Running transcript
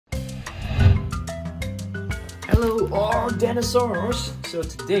Hello all dinosaurs! So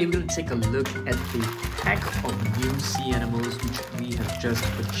today we're going to take a look at the pack of new sea animals which we have just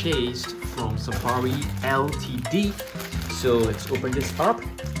purchased from Safari Ltd. So let's open this up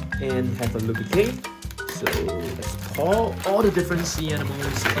and have a look again. So let's pour all the different sea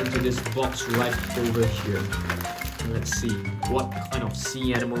animals into this box right over here. And let's see what kind of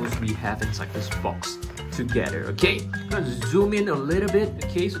sea animals we have inside this box together, okay? I'm going to zoom in a little bit,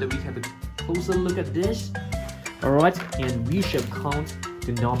 okay, so that we have a closer look at this. Alright, and we shall count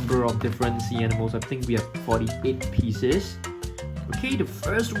the number of different sea animals. I think we have 48 pieces. Okay, the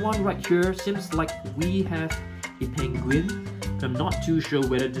first one right here seems like we have a penguin. I'm not too sure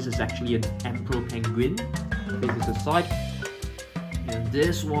whether this is actually an emperor penguin. Take this aside. And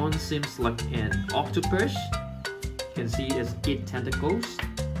this one seems like an octopus. You can see it has 8 tentacles.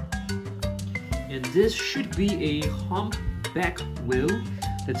 And this should be a humpback whale.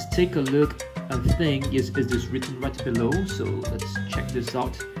 Let's take a look. I think is this written right below, so let's check this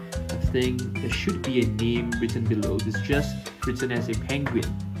out. I think there should be a name written below. It's just written as a penguin,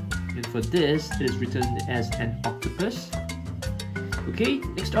 and for this it is written as an octopus. Okay,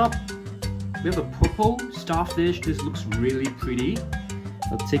 next up we have a purple starfish. This looks really pretty.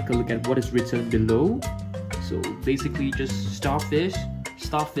 I'll take a look at what is written below. So basically just starfish,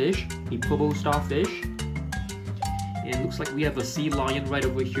 a purple starfish. And it looks like we have a sea lion right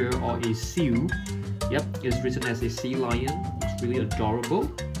over here, or a seal. Yep, it's written as a sea lion. It's really adorable.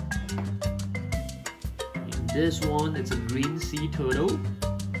 And this one, it's a green sea turtle.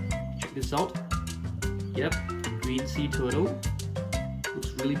 Check this out. Yep, green sea turtle.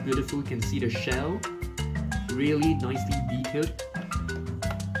 Looks really beautiful. You can see the shell. Really nicely detailed.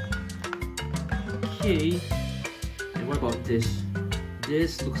 Okay. And what about this?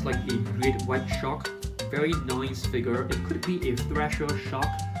 This looks like a great white shark. Very nice figure. It could be a thrasher shark.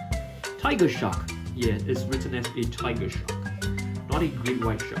 Tiger shark. Yeah, it's written as a tiger shark. Not a great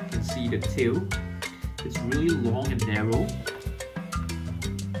white shark. You can see the tail. It's really long and narrow.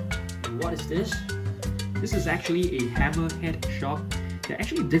 And what is this? This is actually a hammerhead shark. There are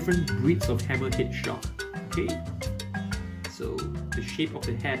actually different breeds of hammerhead shark. Okay? So the shape of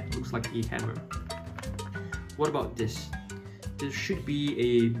the head looks like a hammer. What about this? This should be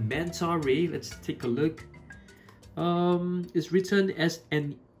a manta ray. Let's take a look. It's written as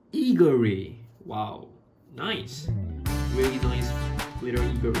an eagle ray. Wow, nice. Really nice glitter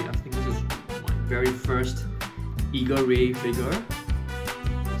eagle ray. I think this is my very first eagle ray figure.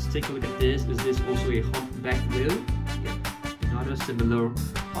 Let's take a look at this. Is this also a humpback whale? Yep, another similar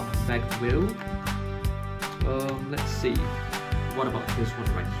humpback whale. Let's see. What about this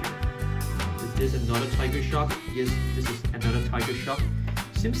one right here? Is this another tiger shark? Yes, this is another tiger shark.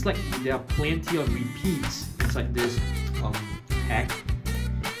 Seems like there are plenty of repeats inside this pack.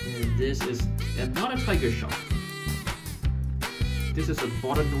 And this is another tiger shark. This is a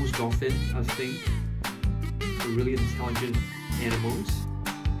bottlenose dolphin, I think. They're really intelligent animals.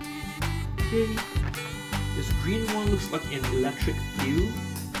 Okay. This green one looks like an electric eel.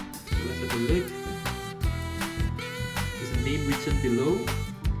 So let's have a look. There's a name written below.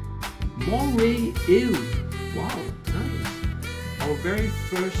 Moray eel. Wow, nice. Our very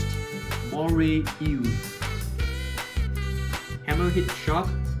first moray eel. Hammerhead shark.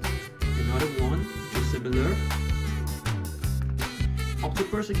 Another one, which is similar.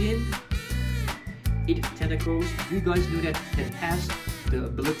 Octopus again. 8 tentacles. You guys know that it has the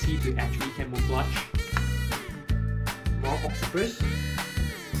ability to actually camouflage. More octopus.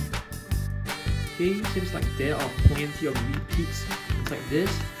 Okay, seems like there are plenty of repeats like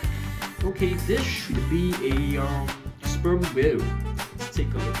this. Okay, this should be a sperm whale. Let's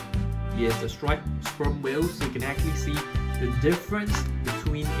take a look. Yes, that's right, sperm whale. So you can actually see the difference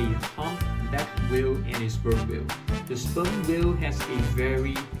between a humpback whale and a sperm whale. The sperm whale has a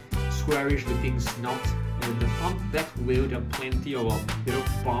very squarish looking snout, and the humpback whale, there are plenty of little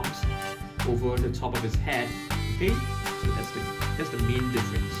bumps over the top of his head. Okay, so that's the main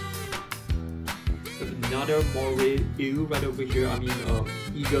difference. Another moray eel right over here. I mean,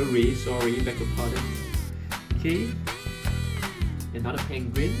 eagle ray. Sorry, beg your pardon. Okay, another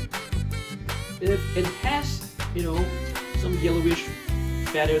penguin. If it has, you know, some yellowish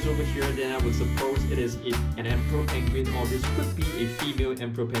feathers over here, then I would suppose it is an emperor penguin, or this could be a female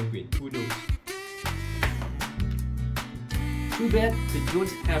emperor penguin. Who knows? Too bad they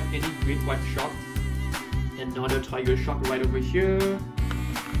don't have any great white shark. Another tiger shark right over here.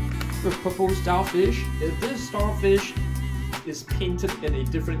 The purple starfish. If this starfish is painted in a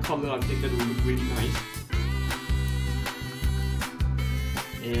different color, I think that would look really nice.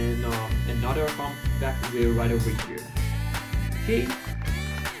 And another humpback whale right over here. Okay.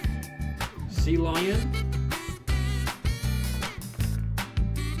 Sea lion.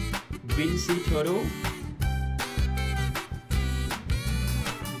 green sea turtle.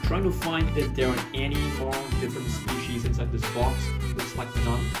 I'm trying to find if there are any more different species inside this box. Looks like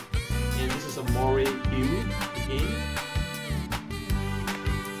none. And this is a moray eel again.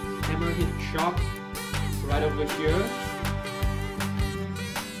 Hammerhead shark right over here.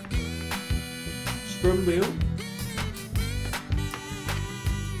 Sperm whale.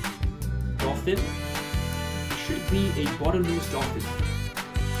 Dolphin. It should be a bottlenose dolphin.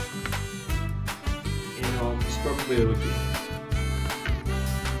 And sperm whale again.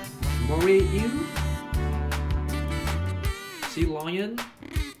 Moray eel. Sea lion.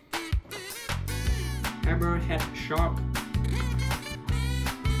 Hammerhead shark.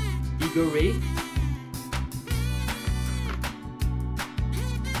 Eagle ray.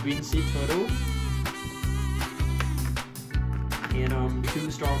 Green sea turtle. And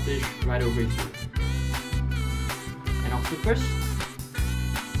 2 starfish right over here. An octopus.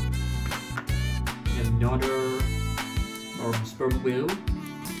 Another sperm whale.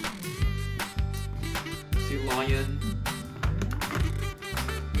 Sea lion.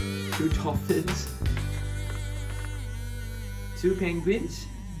 2 dolphins. 2 penguins.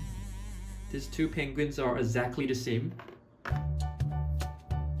 These 2 penguins are exactly the same.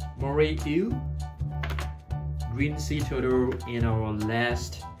 Moray eel. Green sea turtle, and our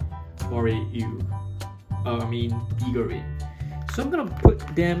last moray eel. Eagle ray. So I'm gonna put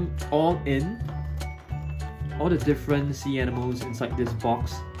them all in, all the different sea animals inside this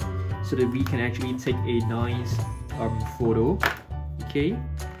box, so that we can actually take a nice photo. Okay,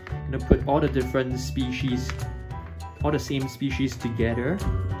 I'm gonna put all the different species, all the same species together.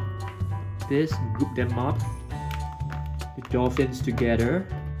 This, group them up. The dolphins together.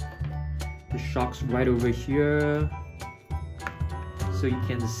 The sharks right over here. So you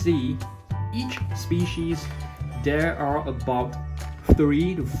can see each species, there are about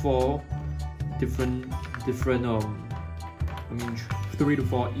 3 to 4 different 3 to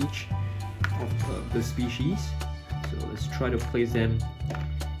 4 each of the species. So let's try to place them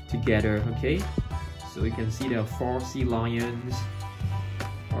together. Okay, so you can see there are 4 sea lions,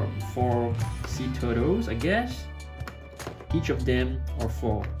 or 4 sea turtles, I guess. Each of them are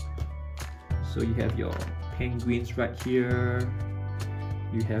 4. So you have your penguins right here.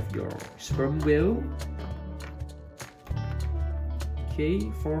 You have your sperm whale. Okay,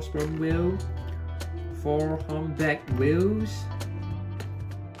 4 sperm whale. 4 humpback whales.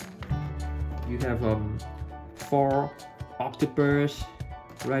 You have 4 octopus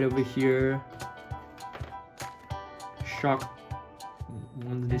right over here. Shark,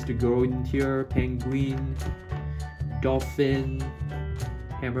 one needs to go in here. Penguin, dolphin,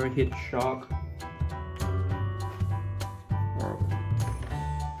 hammerhead shark.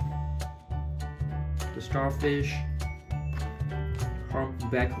 The starfish,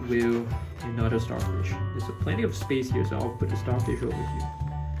 humpback whale, another starfish. There's plenty of space here, so I'll put the starfish over here.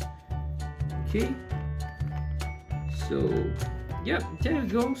 Okay, so yeah, there you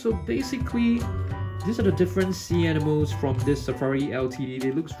go. So basically, these are the different sea animals from this Safari LTD.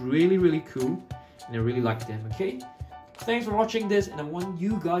 They look really cool, and I really like them. Okay, thanks for watching this, and I want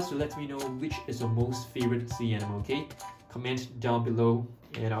you guys to let me know which is your most favorite sea animal. Okay, comment down below,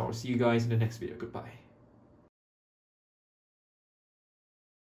 and I'll see you guys in the next video. Goodbye.